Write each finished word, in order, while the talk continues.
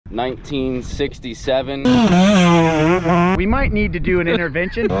1967. We might need to do an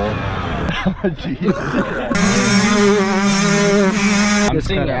intervention. I'm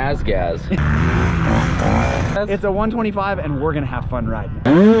seeing GASGAS. It's a 125 and we're gonna have fun riding.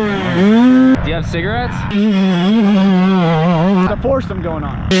 Do you have cigarettes? There's a foursome going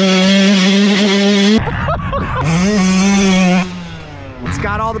on. It's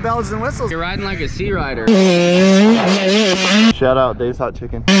got all the bells and whistles. You're riding like a sea rider. Shout out Dave's Hot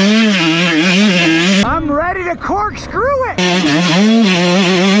Chicken. I'm ready to corkscrew it.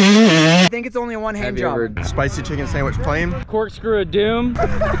 I think it's only a one-hand job. Spicy chicken sandwich plain. Corkscrew of doom.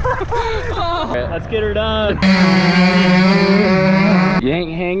 Okay, let's get her done. You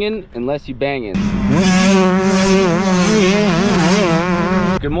ain't hanging unless you banging.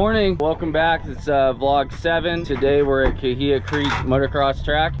 Good morning, welcome back. It's vlog 7. Today we're at Cahuilla Creek Motocross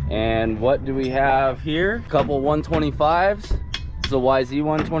Track, and what do we have here? A couple 125s. The YZ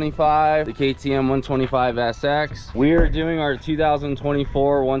 125, the KTM 125 SX. We are doing our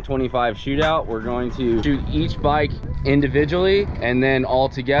 2024 125 shootout. We're going to shoot each bike individually and then all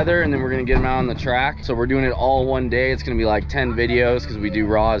together, and then we're gonna get them out on the track. So we're doing it all one day. It's gonna be like 10 videos because we do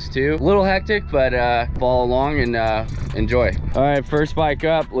raws too. A little hectic, but follow along and enjoy. All right, first bike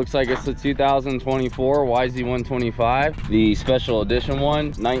up, looks like it's the 2024 YZ 125, the special edition one,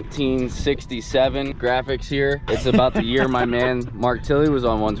 1967 graphics here. It's about the year my man Mark Tilley was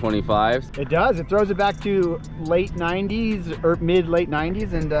on 125s. It does. It throws it back to late 90s or mid-late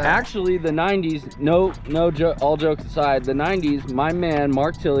 90s, and actually the 90s. All jokes aside, the 90s, my man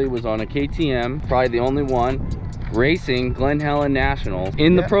Mark Tilley was on a KTM, probably the only one, racing Glen Helen National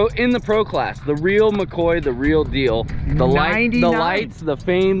in the pro class. The real McCoy, the real deal. The lights, the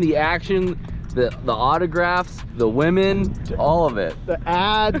fame, the action. The autographs, the women, all of it. The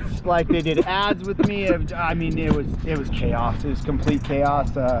ads, like they did ads with me. I mean, it was chaos. It was complete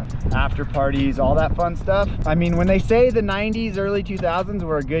chaos. After parties, all that fun stuff. I mean, when they say the 90s, early 2000s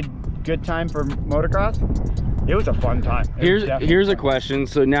were a good time for motocross, it was a fun time. Here's a question.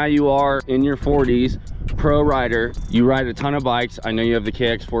 So now you are in your 40s, pro rider, you ride a ton of bikes. I know you have the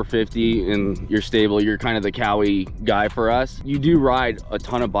KX450 in your stable. You're kind of the Cowie guy for us. You do ride a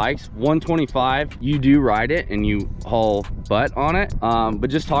ton of bikes. 125, you do ride it and you haul butt on it. But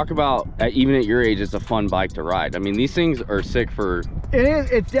just talk about, even at your age, it's a fun bike to ride. I mean, these things are sick for...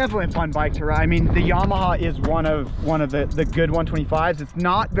 It's definitely a fun bike to ride. I mean, the Yamaha is one of the good 125s. It's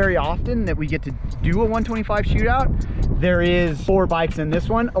not very often that we get to do a 125 shootout. There is 4 bikes in this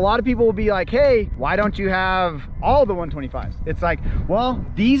one. A lot of people will be like, hey, why don't you have all the 125s? It's like, well,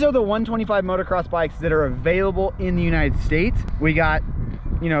 these are the 125 motocross bikes that are available in the United States. We got,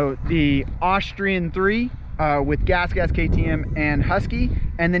 you know, the Austrian 3 with GASGAS, KTM, and Husky,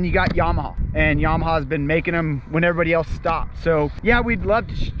 and then you got Yamaha, and Yamaha's been making them when everybody else stopped. So yeah, we'd love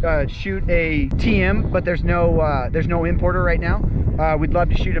to shoot a TM, but there's no importer right now. We'd love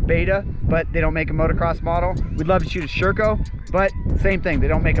to shoot a Beta, but they don't make a motocross model. We'd love to shoot a Sherco, but same thing, they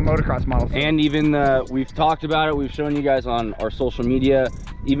don't make a motocross model. And even we've talked about it, we've shown you guys on our social media,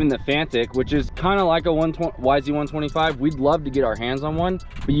 even the Fantic, which is kind of like a YZ 125. We'd love to get our hands on one,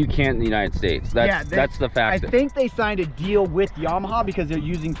 but you can't in the United States. That's the fact. I think they signed a deal with Yamaha because they're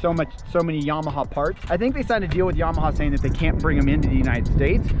using so many Yamaha parts. I think they signed a deal with Yamaha saying that they can't bring them into the United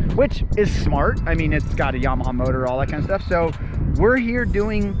States, which is smart. I mean, it's got a Yamaha motor, all that kind of stuff. So we're here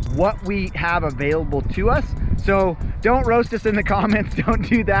doing what we have available to us. So don't roast us in the comments, don't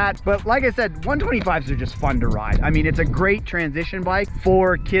do that. But like I said, 125s are just fun to ride. I mean, it's a great transition bike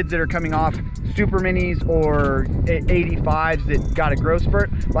for kids that are coming off super minis or 85s that got a growth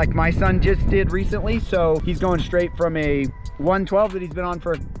spurt, like my son just did recently. So he's going straight from a 112 that he's been on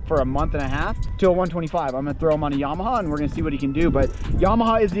for a month and a half to a 125. I'm gonna throw him on a Yamaha and we're gonna see what he can do. But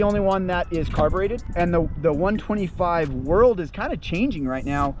Yamaha is the only one that is carbureted, and the 125 world is kind of changing right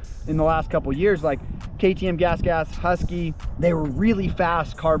now in the last couple years. Like KTM, GASGAS, Husky, they were really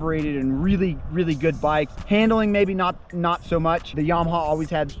fast carbureted and really good bikes. Handling maybe not so much. The Yamaha always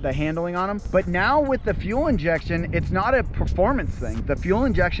had the handling on them, but now with the fuel injection, it's not a performance thing. The fuel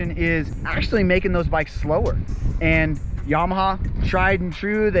injection is actually making those bikes slower. And Yamaha, tried and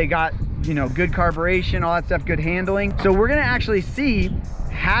true, they got, you know, good carburation, all that stuff, good handling. So we're gonna actually see,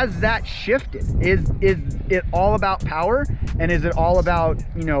 has that shifted? Is it all about power, and is it all about,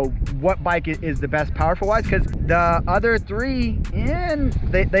 you know, what bike is the best powerful wise? Because the other 3, and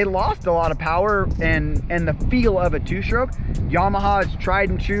they lost a lot of power and the feel of a 2-stroke. Yamaha is tried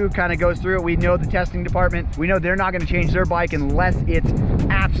and true, kind of goes through it. We know the testing department, we know they're not going to change their bike unless it's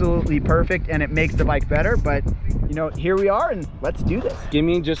absolutely perfect and it makes the bike better. But you know, here we are, and let's do this. Give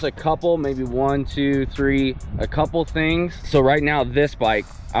me just a couple, maybe 1, 2, 3, a couple things. So right now, this bike,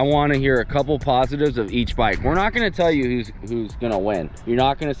 I want to hear a couple positives of each bike. We're not going to tell you who's going to win. You're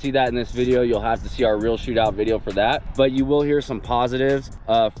not going to see that in this video. You'll have to see our real shootout video for that. But you will hear some positives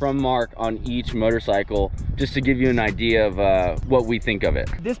from Mark on each motorcycle, just to give you an idea of what we think of it.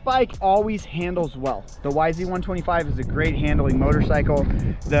 This bike always handles well. The YZ125 is a great handling motorcycle.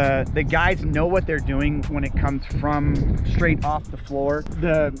 The guys know what they're doing when it comes from straight off the floor.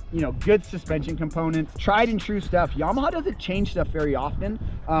 The good suspension components, tried and true stuff. Yamaha doesn't change stuff very often.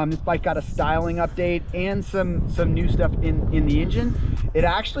 This bike got a styling update and some new stuff in the engine. It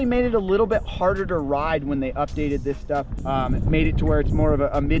actually made it a little bit harder to ride when they updated this stuff. It made it to where it's more of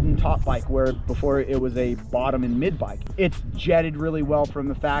a mid and top bike, where before it was a bottom and mid bike. It's jetted really well from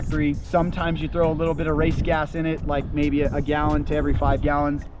the factory. Sometimes you throw a little bit of race gas in it, like maybe a gallon to every 5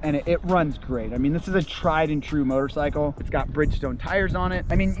 gallons, and it runs great. I mean, this is a tried and true motorcycle. It's got Bridgestone tires on it.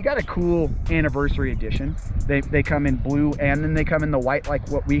 I mean, you got a cool anniversary edition. They come in blue and then they come in the white like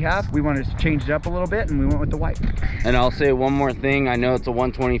what we have. We wanted to change it up a little bit and we went with the white. And I'll say one more thing. I know it's a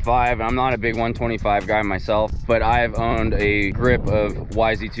 125. I'm not a big 125 guy myself, but I've owned a grip of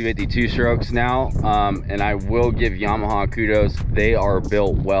YZ252 strokes now, and I will give Yamaha kudos. They are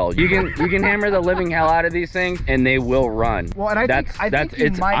built well. You can hammer the living hell out of these things and they will run. Well,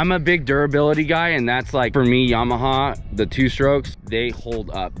 and I'm a big durability guy, and that's like, for me, Yamaha, the 2 strokes, they hold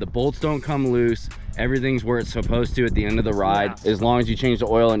up. The bolts don't come loose. Everything's where it's supposed to at the end of the ride, as long as you change the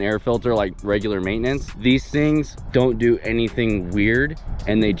oil and air filter like regular maintenance. These things don't do anything weird,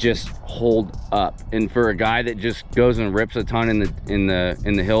 and they just hold up. And for a guy that just goes and rips a ton in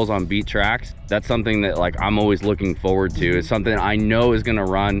the hills on beat tracks, that's something that like I'm always looking forward to. It's something I know is gonna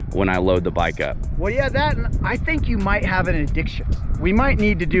run when I load the bike up. Well, yeah, that, and I think you might have an addiction. We might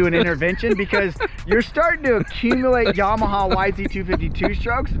need to do an intervention because you're starting to accumulate Yamaha YZ252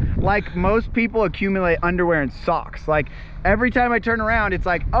 strokes like most people accumulate underwear and socks. Like every time I turn around, it's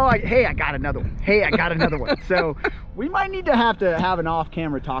like, oh, hey, I got another one. Hey, I got another one. So we might need to have an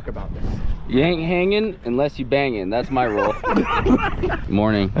off-camera talk about this. You ain't hanging unless you banging. That's my rule.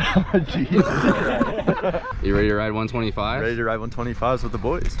 Morning. You ready to ride 125? Ready to ride 125s with the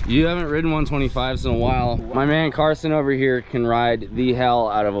boys. You haven't ridden 125s in a while. My man Carson over here can ride the hell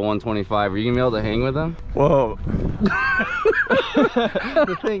out of a 125. Are you gonna be able to hang with him? Whoa.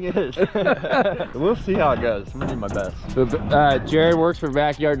 The thing is, we'll see how it goes. I'm gonna do my best. Jared works for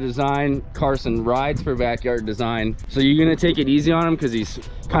Backyard Design. Carson rides for Backyard Design. So you're gonna take it easy on him because he's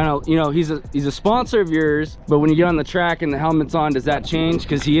kind of, he's a sponsor of yours, but when you get on the track and the helmet's on, does that change?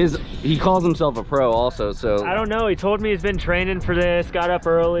 Because he calls himself a pro also. So I don't know. He told me he's been training for this. Got up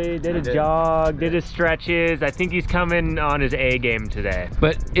early, did a jog, did his stretches. I think he's coming on his A game today.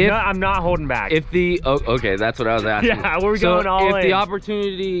 But if I'm not holding back. If the okay, that's what I was asking. Yeah, we're going all in. If the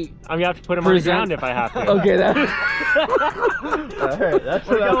opportunity, I'm gonna have to put him on the ground if I have to. Okay, that. Alright, that's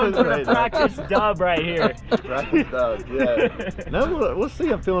we're what going for right the practice dub right here. Practice dub, yeah. No, we'll see.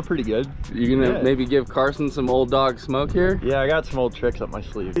 I'm feeling pretty good. You gonna maybe give Carson some old dog smoke here? Yeah, I got some old tricks up my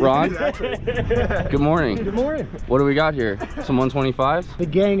sleeve. Ron? Exactly. Good morning. Good morning. What do we got here? Some 125s? The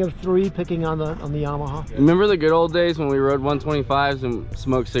gang of 3 picking on the Yamaha. Remember the good old days when we rode 125s and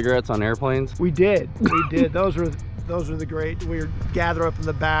smoked cigarettes on airplanes? We did. Those were the great. We would gather up in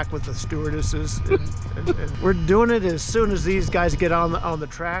the back with the stewardesses, and we're doing it as soon as these guys get on the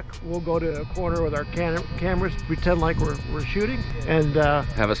track. We'll go to a corner with our cameras, pretend like we're shooting, and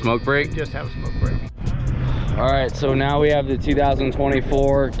have a smoke break. Just have a smoke break. All right, so now we have the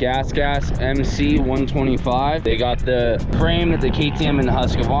 2024 GASGAS MC 125. They got the frame that the KTM and the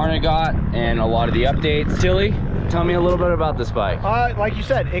Husqvarna got, and a lot of the updates. Tilley, tell me a little bit about this bike. Like you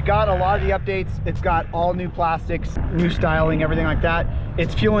said, it got a lot of the updates. It's got all new plastics, new styling, everything like that.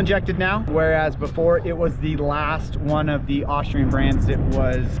 It's fuel injected now, whereas before it was the last one of the Austrian brands that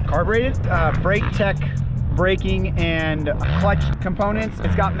was carbureted. Brake tech, braking, and clutch components.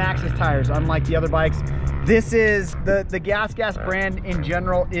 It's got Maxxis tires, unlike the other bikes. This is the GASGAS brand in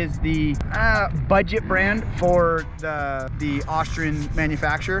general is the budget brand for the Austrian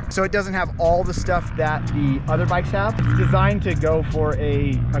manufacturer. So it doesn't have all the stuff that the other bikes have. It's designed to go for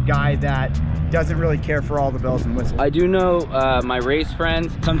a guy that doesn't really care for all the bells and whistles. I do know my race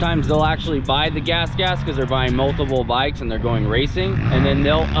friends, sometimes they'll actually buy the GASGAS because they're buying multiple bikes and they're going racing, and then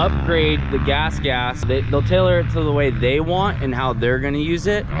they'll upgrade the GASGAS. They'll tailor it to the way they want and how they're going to use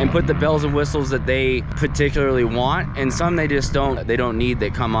it, and put the bells and whistles that they particularly want, and some they just don't need,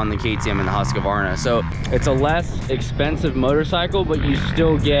 that come on the KTM and the Husqvarna. So it's a less expensive motorcycle, but you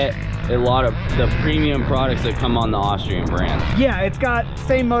still get a lot of the premium products that come on the Austrian brand. Yeah, it's got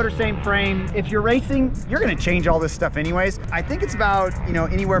same motor, same frame. If you're racing, you're gonna change all this stuff anyways. I think it's about, you know,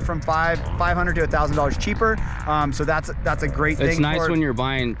 anywhere from $500 to $1,000 cheaper. So that's a great thing. It's nice when you're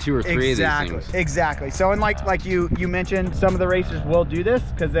buying 2 or 3 of these things. Exactly. So, and like you mentioned, some of the racers will do this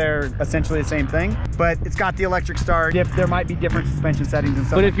because they're essentially the same thing, but it's got the electric start. There might be different suspension settings and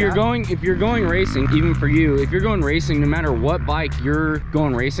stuff. But if you're going racing, even for you, if you're going racing, no matter what bike you're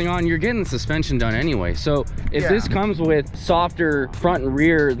going racing on, you're getting the suspension done anyway. So if this comes with softer front and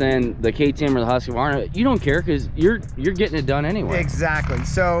rear than the KTM or the Husqvarna, you don't care because you're getting it done anyway. Exactly.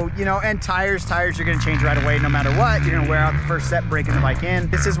 So, you know, and tires you're going to change right away no matter what. You're going to wear out the first set, breaking the bike in.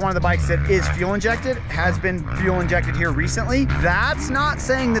 This is one of the bikes that is fuel injected, has been fuel injected here recently. That's not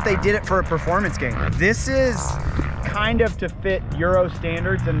saying that they did it for a performance gain. This is kind of to fit Euro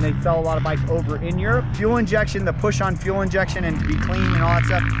standards, and they sell a lot of bikes over in Europe. Fuel injection, the push on fuel injection and to be clean and all that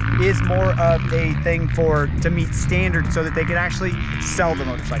stuff is more of a thing to meet standards so that they can actually sell the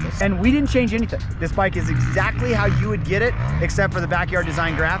motorcycles. And we didn't change anything. This bike is exactly how you would get it, except for the backyard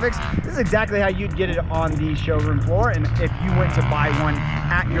design graphics. This is exactly how you'd get it on the showroom floor, and if you went to buy one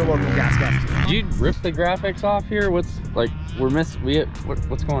at your local GASGAS. Did you rip the graphics off here? What's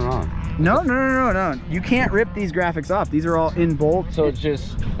what's going on? No. You can't rip these graphics off. These are all in bulk. So it's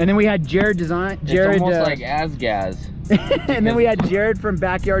just... And then we had Jared design. Jared, it's almost like GASGAS. And then we had Jared from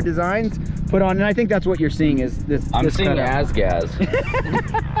Backyard Designs put on, and I think that's what you're seeing is this. I'm this seeing GASGAS.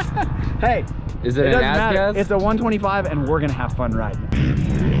 Hey. Is it an GASGAS? It's a 125, and we're gonna have fun riding.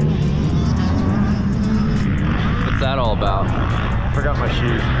 What's that all about? I forgot my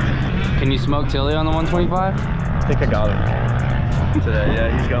shoes. Can you smoke Tilley on the 125? I think I got it today.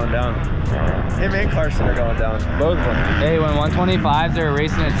 Yeah, he's going down. Him and Carson are going down. Both of them. Hey, when 125s they were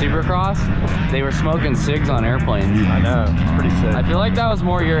racing at Supercross, they were smoking cigs on airplanes. I know. It's pretty sick. I feel like that was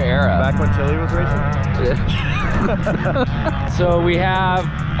more your era. Back when Tilley was racing? So we have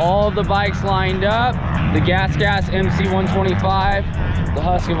all of the bikes lined up. The GASGAS MC125, the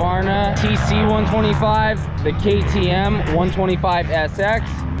Husqvarna TC125, the KTM 125SX,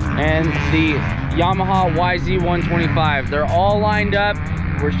 and the Yamaha YZ125. They're all lined up.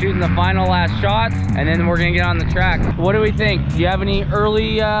 We're shooting the final last shots, and then we're gonna get on the track. What do we think? Do you have any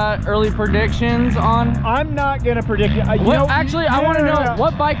early predictions on? I'm not gonna predict it. I want to know,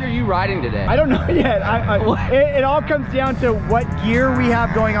 what bike are you riding today? I don't know yet. It all comes down to what gear we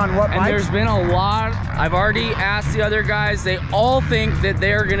have going on what bikes. And there's been a lot. I've already asked the other guys. They all think that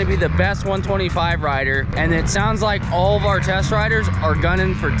they're gonna be the best 125 rider, and it sounds like all of our test riders are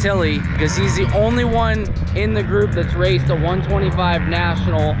gunning for Tilley because he's the only one in the group that's raced a 125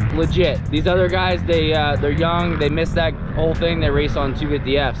 national legit. These other guys, they're young, they missed that whole thing, they race on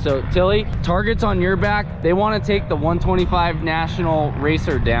 250F. So Tilley, targets on your back, they want to take the 125 national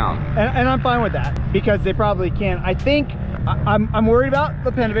racer down. And I'm fine with that because they probably can. I think I'm worried about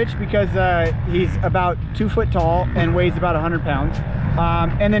Lipanovich because he's about 2 foot tall and weighs about 100 pounds.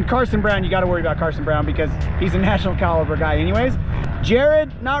 And then Carson Brown, you got to worry about Carson Brown because he's a national caliber guy anyways.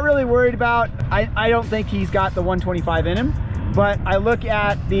 Jared, not really worried about. I don't think he's got the 125 in him. But I look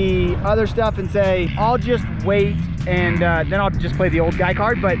at the other stuff and say, I'll just wait and then I'll just play the old guy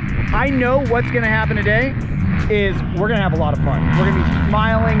card. But I know what's gonna happen today is we're gonna have a lot of fun. We're gonna be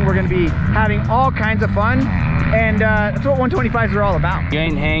smiling, we're gonna be having all kinds of fun. And that's what 125s are all about. You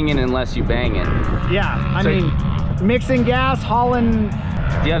ain't hanging unless you bang it. Yeah, I mean, mixing gas, hauling.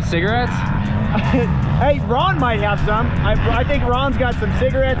 Do you have cigarettes? Hey, Ron might have some. I think Ron's got some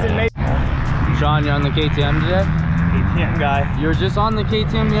cigarettes and maybe. Sean, you on the KTM today? KTM guy. You were just on the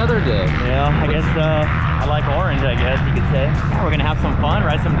KTM the other day. Yeah, I guess I like orange, I guess you could say. Yeah, we're gonna have some fun,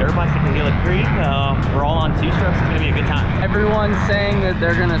 ride some dirt bikes at Cahuilla Creek. We're all on 2 strokes, it's gonna be a good time. Everyone's saying that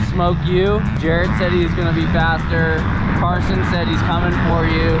they're gonna smoke you. Jared said he's gonna be faster. Carson said he's coming for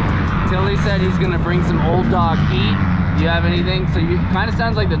you. Tilley said he's gonna bring some old dog heat. Do you have anything? So you kind of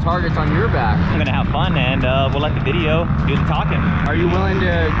sounds like the target's on your back. I'm gonna have fun and we'll let the video do the talking. Are you willing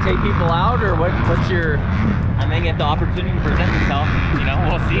to take people out or what's your... I may get the opportunity to present myself, you know,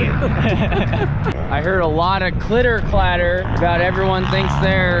 we'll see. I heard a lot of clitter clatter about everyone thinks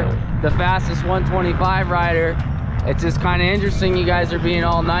they're the fastest 125 rider. It's just kind of interesting you guys are being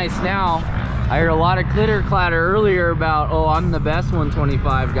all nice now. I heard a lot of clitter clatter earlier about, oh, I'm the best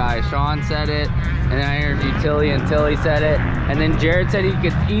 125 guy. Sean said it, and then I interviewed Tilley, and Tilley said it, and then Jared said he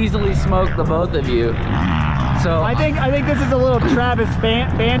could easily smoke the both of you. So I think this is a little Travis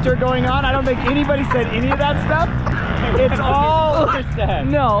banter going on. I don't think anybody said any of that stuff. It's all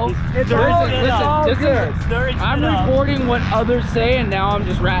no. It's all good. I'm reporting what others say, and now I'm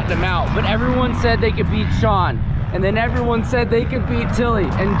just ratting them out. But everyone said they could beat Sean. and then everyone said they could beat Tilley,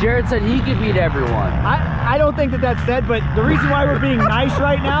 and Jared said he could beat everyone. I don't think that that's said, but the reason why we're being nice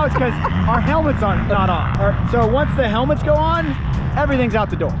right now is because our helmets are not on. So once the helmets go on, everything's out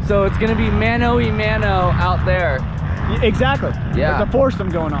the door. So it's gonna be mano-y-mano out there. Exactly. Yeah. There's a foursome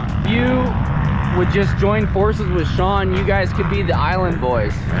going on. You would just join forces with Sean, you guys could be the Island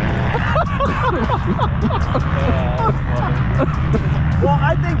Boys. Well,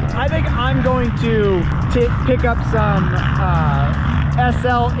 I think I'm going to pick up some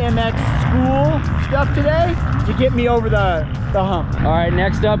SLMX school stuff today to get me over the hump. All right,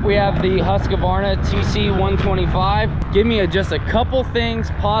 next up we have the Husqvarna TC125. Give me just a couple things,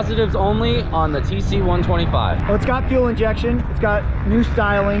 positives only, on the TC125. Well, it's got fuel injection, it's got new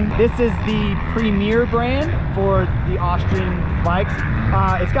styling. This is the premier brand for the Austrian bikes.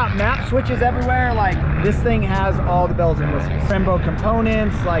 It's got map switches everywhere. Like, this thing has all the bells and whistles. Brembo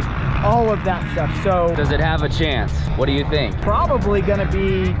components, like all of that stuff. So does it have a chance? What do you think? Probably gonna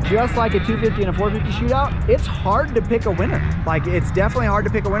be just like a 250 and a 450 shootout. It's hard to pick a winner. Like, it's definitely hard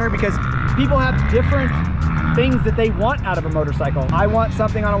to pick a winner because people have different things that they want out of a motorcycle. I want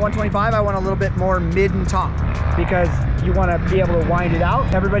something on a 125, I want a little bit more mid and top because you want to be able to wind it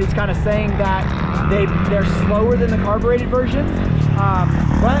out. Everybody's kind of saying that they're slower than the carbureted versions,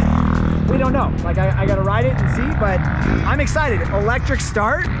 but we don't know. Like, I gotta ride it and see, but I'm excited. Electric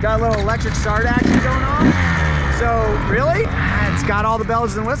start, got a little electric start action going on. So really, it's got all the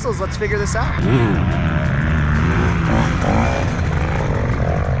bells and whistles. Let's figure this out.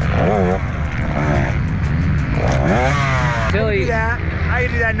 Tilley. I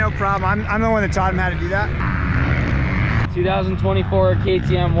can do that, no problem. I'm the one that taught him how to do that. 2024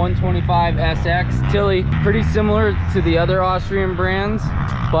 KTM 125 SX. Tilley, pretty similar to the other Austrian brands,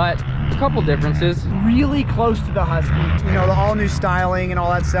 but a couple differences. Really close to the Husky. You know, the all new styling and all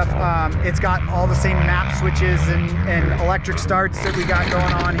that stuff. It's got all the same map switches and electric starts that we got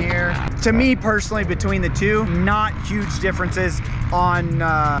going on here. To me personally, between the two, not huge differences on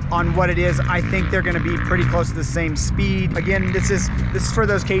what it is. I think they're going to be pretty close to the same speed. Again, this is for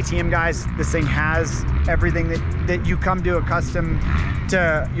those KTM guys. This thing has everything that you come to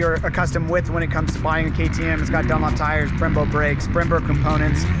you're accustomed with when it comes to buying a KTM. It's got Dunlop tires, Brembo brakes, Brembo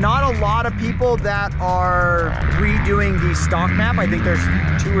components. Not a lot of people that are redoing the stock map. I think there's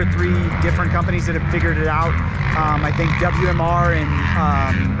 2 or 3 different companies that have figured it out. I think WMR and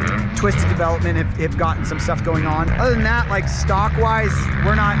Twisted Development have gotten some stuff going on. Other than that, like, stock wise,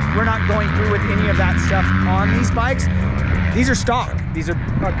 we're not going through with any of that stuff on these bikes. These are stock. These are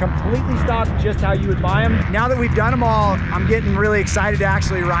completely stock, just how you would buy them. Now that we've done them all, I'm getting really excited to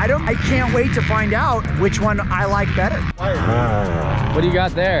actually ride them. I can't wait to find out which one I like better. What do you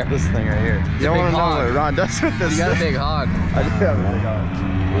got there? This thing right here. You don't want to know what Ron does with this. You got a big hog. I do have a big hog.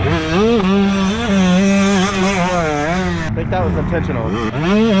 I think that was intentional.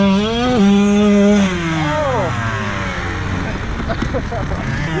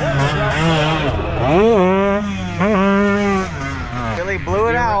 Tilley blew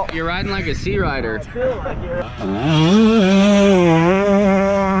it out. You're riding like a sea rider.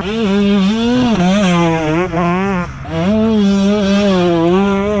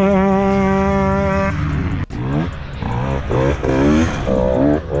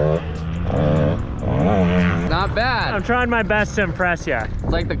 Not bad. I'm trying my best to impress you. It's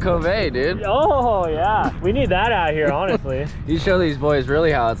like the Cove, dude. Oh, yeah. We need that out here, honestly. You show these boys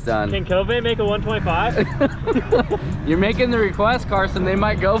really how it's done. Can Cove make a 125? You're making the request, Carson. They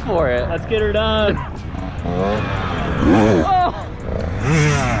might go for it. Let's get her done. Oh.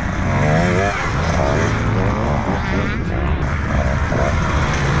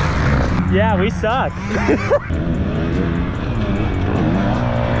 Yeah, we suck.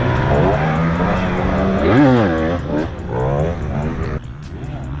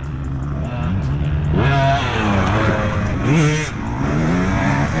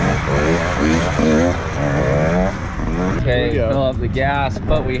 Okay, fill up the gas,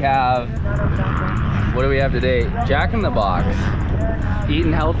 but we have, what do we have today? Jack in the Box.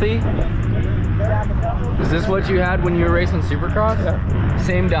 Eating healthy? Is this what you had when you were racing Supercross? Yeah.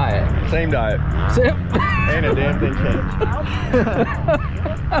 Same diet? Same diet. Ain't a damn thing changed.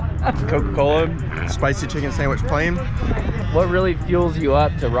 Coca-Cola, spicy chicken sandwich plain. What really fuels you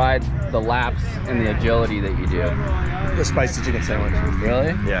up to ride the laps and the agility that you do? The spicy chicken sandwich.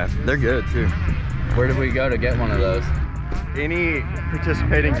 Really? Yeah, they're good too. Where did we go to get one of those? Any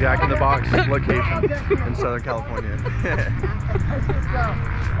participating Jack in the Box location in Southern California.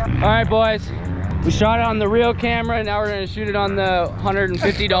 All right, boys. We shot it on the real camera. Now we're gonna shoot it on the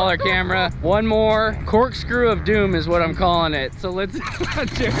 $150 camera. One more corkscrew of doom is what I'm calling it. So let's.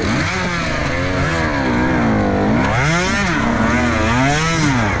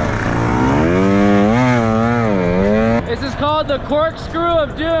 called the Corkscrew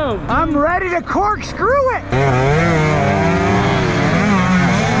of Doom. I'm ready to corkscrew it.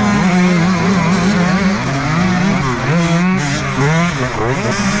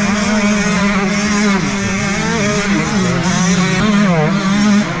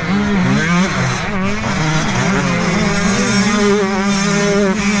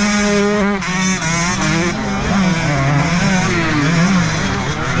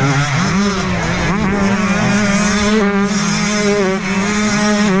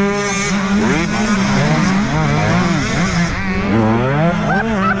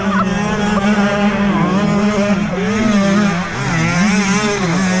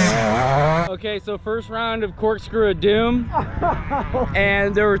 Okay, so first round of Corkscrew of Doom,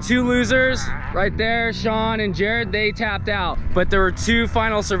 and there were 2 losers right there, Sean and Jared. They tapped out, but there were 2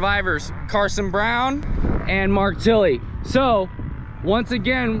 final survivors, Carson Brown and Mark Tilley. So once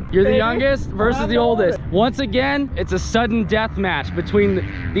again, you're the youngest versus the oldest. Once again, it's a sudden death match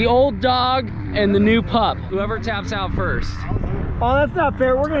between the old dog and the new pup. Whoever taps out first. Oh, that's not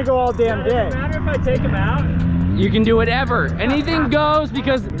fair. We're gonna go all damn day. Does it matter if I take him out? You can do whatever. Anything goes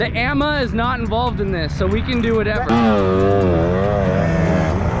because the AMA is not involved in this, so we can do whatever.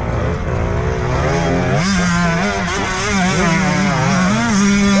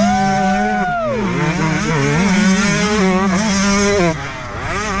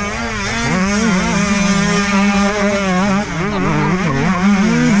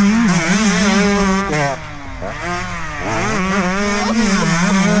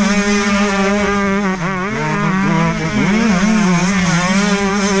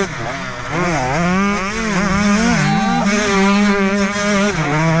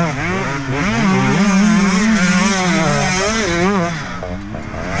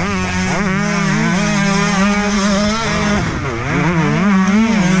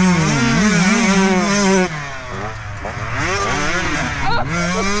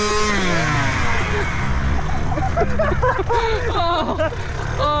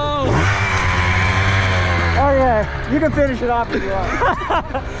 You can finish it off if you want.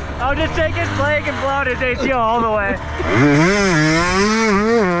 I'll just take his leg and blow out his ACL all the way.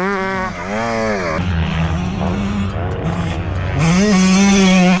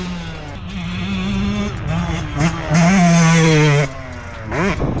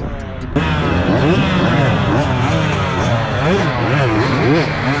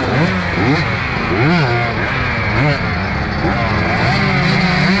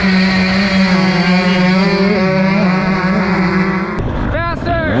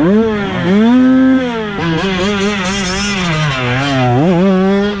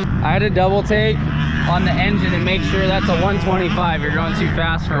 Double take on the engine and make sure that's a 125. You're going too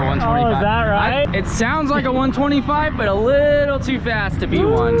fast for a 125. Oh, is that right? It sounds like a 125, but a little too fast to be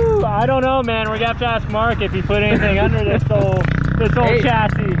one. I don't know, man. We're gonna have to ask Mark if he put anything under this old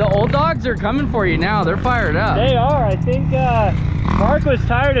chassis. The old dogs are coming for you now. They're fired up. They are. I think Mark was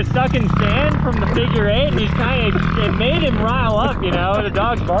tired of sucking sand from the figure 8, and he's it made him rile up, you know. The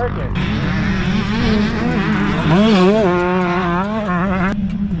dog's barking.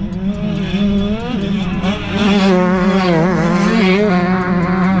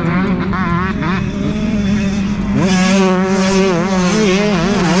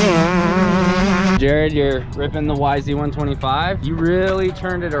 Jared, you're ripping the YZ125. You really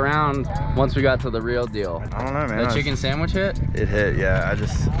turned it around once we got to the real deal. I don't know, man. The chicken sandwich hit? It hit, yeah.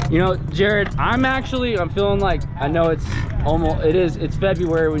 You know, Jared, I'm feeling like, I know it's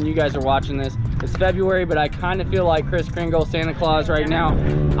February when you guys are watching this. It's February, but I kind of feel like Kris Kringle, Santa Claus right now.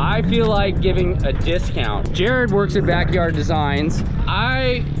 I feel like giving a discount. Jared works at Backyard Designs.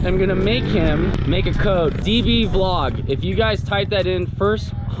 I am gonna make him make a code, DB Vlog. If you guys type that in,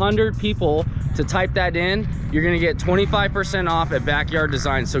 first 100 people to type that in, you're gonna get 25% off at Backyard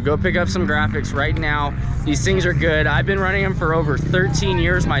Designs. So go pick up some graphics right now. These things are good. I've been running them for over 13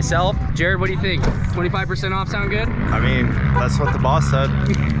 years myself. Jared, what do you think? 25% off sound good? I mean, that's what the boss said.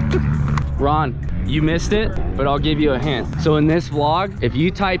 Ron, you missed it, but I'll give you a hint. So in this vlog, if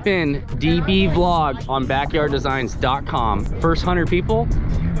you type in DB Vlog on backyarddesigns.com, first 100 people,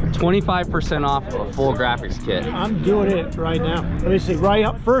 25% off a full graphics kit. I'm doing it right now. Let me see,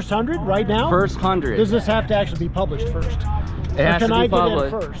 first 100 right now? First 100. Does this have to actually be published first? It has to be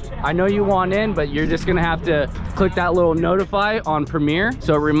published published. I know you want in, but you're just gonna have to click that little notify on Premiere,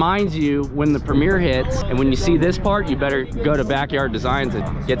 so it reminds you when the Premiere hits, and when you see this part, you better go to Backyard Designs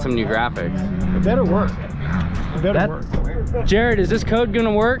and get some new graphics. It better work. It better work. Jared, is this code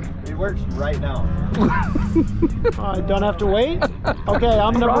gonna work? It works right now. I don't have to wait? Okay,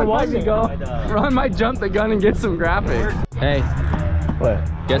 I'm number one. Ron might jump the gun and get some graphics. Hey, What?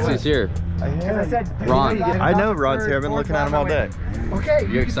 Guess who's here? Ron. I know Ron's here. I've been looking at him all day. Okay.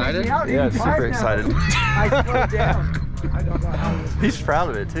 You excited? Yeah, super excited. I slowed down. I don't know how. He's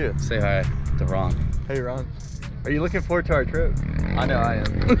proud of it too. Say hi to Ron. Hey Ron, are you looking forward to our trip? I know I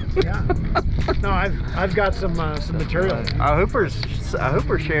am. Yeah. No, I've got some material. I hope we're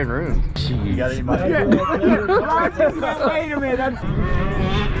sharing room. You got anybody? Wait a minute.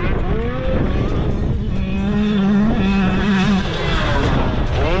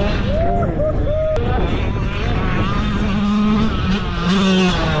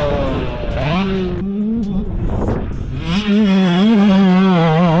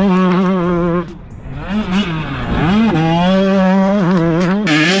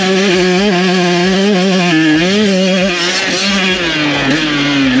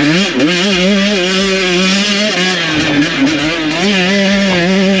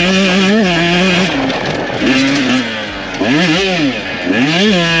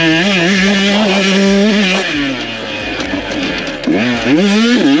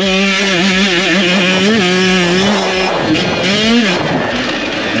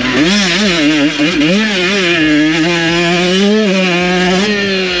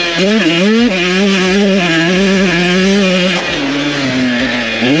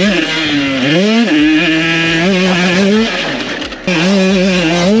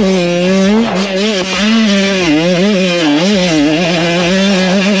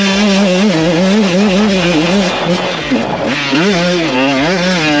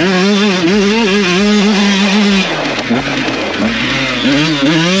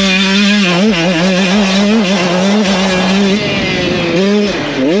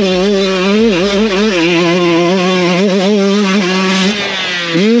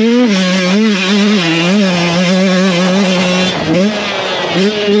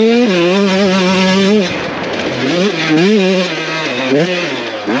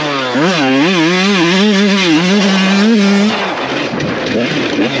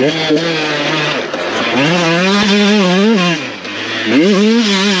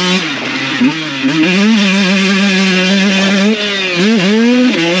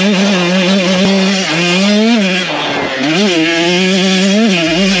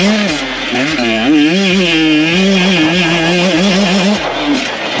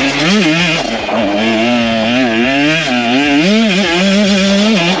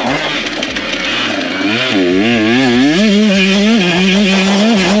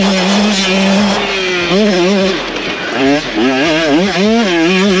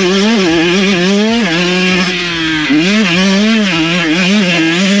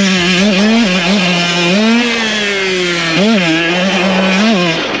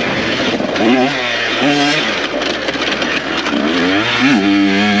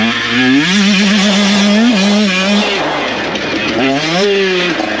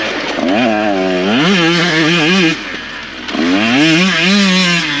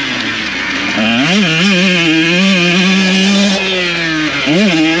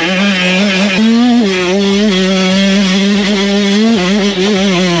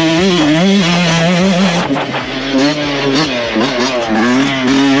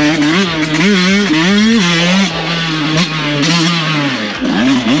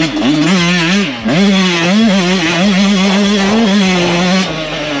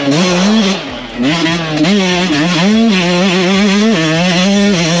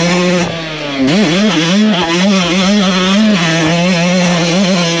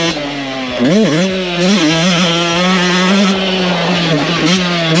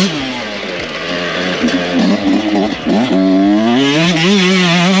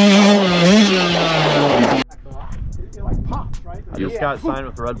 You just got signed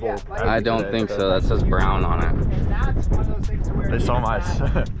with Red Bull. I don't think so. That says Brown on it. And that's one of those things to where They saw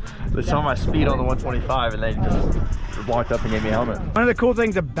my speed on the 125 and they just walked up and gave me a helmet. one of the cool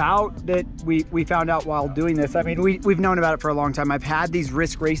things about that we found out while doing this, I mean, we've known about it for a long time. I've had these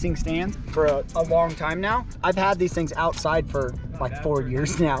risk racing stands for a long time now. I've had these things outside for like 4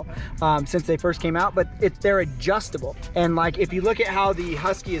 years now, since they first came out, but they're adjustable. And like, if you look at how the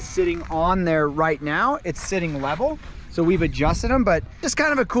Husky is sitting on there right now, it's sitting level. So we've adjusted them, but just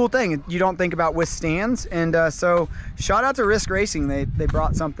kind of a cool thing you don't think about with stands. And so shout out to Risk Racing. They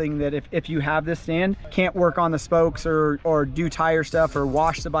brought something that if you have this stand, can't work on the spokes or do tire stuff or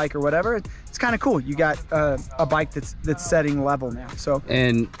wash the bike or whatever, it's kind of cool. You got a bike that's setting level now. So,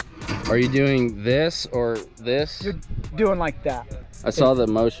 and are you doing this or this? you're doing like that. I saw the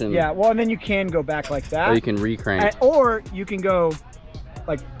motion. Yeah, well, and then you can go back like that. Or you can recrank. Or you can go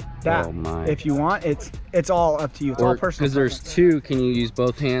like that. Oh my. If you want. It's all up to you. It's all personal. Because there's two, can you use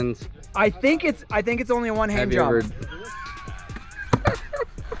both hands? I think it's only a one-hand Have you job. ever...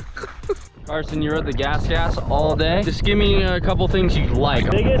 Carson, you rode the GASGAS all day. Just give me a couple things you like.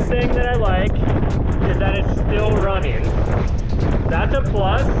 Biggest thing that I like is that it's still running. That's a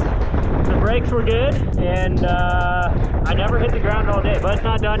plus. The brakes were good, and I never hit the ground all day, but it's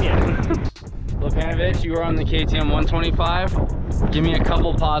not done yet. Lipanovich, you were on the KTM 125. Give me a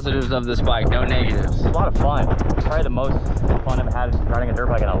couple positives of this bike, no negatives. A lot of fun. Probably the most fun I've had riding a dirt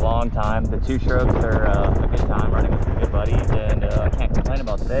bike in a long time. The two strokes are a good time riding with some good buddies, and I can't complain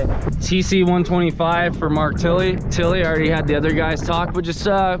about today. TC125 for Mark Tilley. Tilley, I already had the other guys talk, but just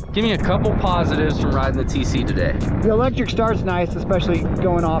give me a couple positives from riding the TC today. The electric start's nice, especially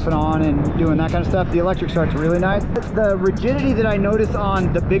going off and on and doing that kind of stuff. The electric start's really nice. The rigidity that I notice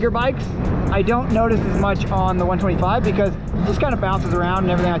on the bigger bikes, I don't notice as much on the 125 because it just kind of bounces around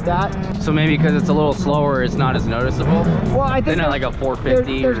and everything like that. So maybe because it's a little slower, it's not as noticeable? Well, I think they're not like a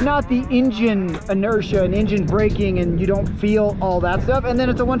 450. There's not the engine inertia and engine braking, and you don't feel all that stuff. And then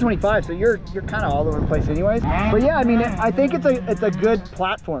it's a 125, so you're kind of all over the place anyways. But yeah, I mean, I think it's a good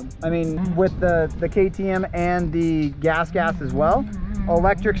platform. I mean, with the KTM and the GASGAS as well.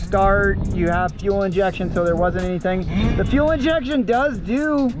 Electric start, you have fuel injection, so there wasn't anything. The fuel injection does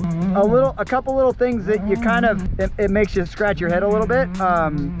do a couple little things that you kind of, it makes you scratch your head a little bit.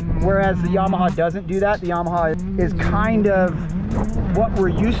 Whereas the Yamaha doesn't do that. The Yamaha is kind of what we're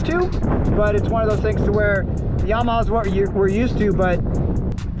used to, but it's one of those things to where the Yamaha is what we're used to, but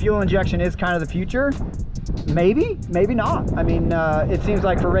fuel injection is kind of the future. Maybe not. I mean, it seems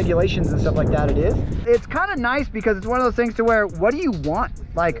like for regulations and stuff like that, it is. It's kind of nice because it's one of those things to where, what do you want?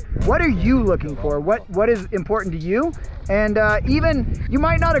 Like, what are you looking for? What is important to you? And even you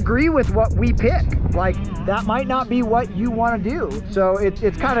might not agree with what we pick. Like, that might not be what you want to do. So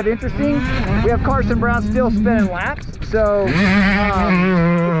it's kind of interesting. We have Carson Brown still spinning laps. So it's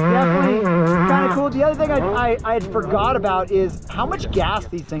definitely kind of cool. The other thing I had forgot about is how much gas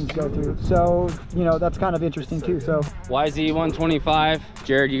these things go through. So, you know, that's kind of interesting too. So YZ 125,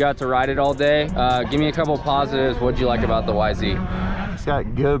 Jared, you got to ride it all day. Give me a couple positives. What'd you like about the YZ? It's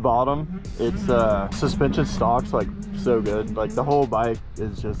got good bottom. It's suspension stock's like so good. Like the whole bike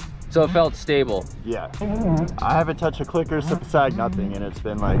is just, so it felt stable. yeah. I haven't touched a clicker, sip a sag, nothing, and it's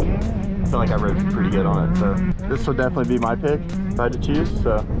been like, I feel like I rode pretty good on it. So this will definitely be my pick if I had to choose.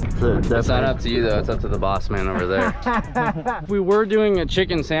 So it's not up to you though, it's up to the boss man over there. If we were doing a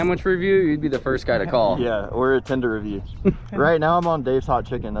chicken sandwich review, you'd be the first guy to call. Yeah, or a tender review. Right now I'm on Dave's Hot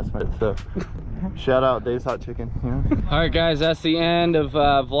Chicken, that's my, so shout out Dave's Hot Chicken. All right guys, that's the end of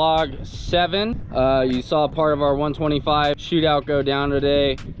vlog 7. You saw part of our 125 shootout go down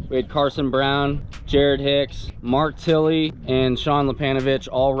today. We had Carson Brown, Jared Hicks, Mark Tilley, and Sean Lipanovich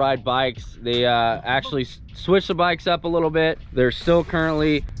all ride bikes. They actually switched the bikes up a little bit. They're still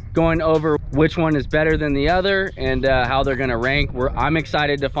currently going over which one is better than the other and how they're gonna rank. I'm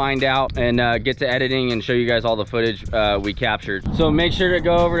excited to find out and get to editing and show you guys all the footage we captured. So make sure to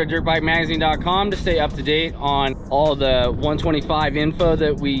go over to dirtbikemagazine.com to stay up to date on all the 125 info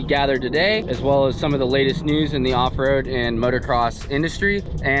that we gathered today, as well as some of the latest news in the off-road and motocross industry.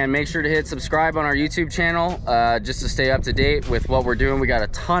 And make sure to hit subscribe on our YouTube channel just to stay up to date with what we're doing. We got a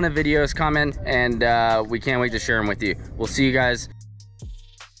ton of videos coming, and we can't wait to share them with you. We'll see you guys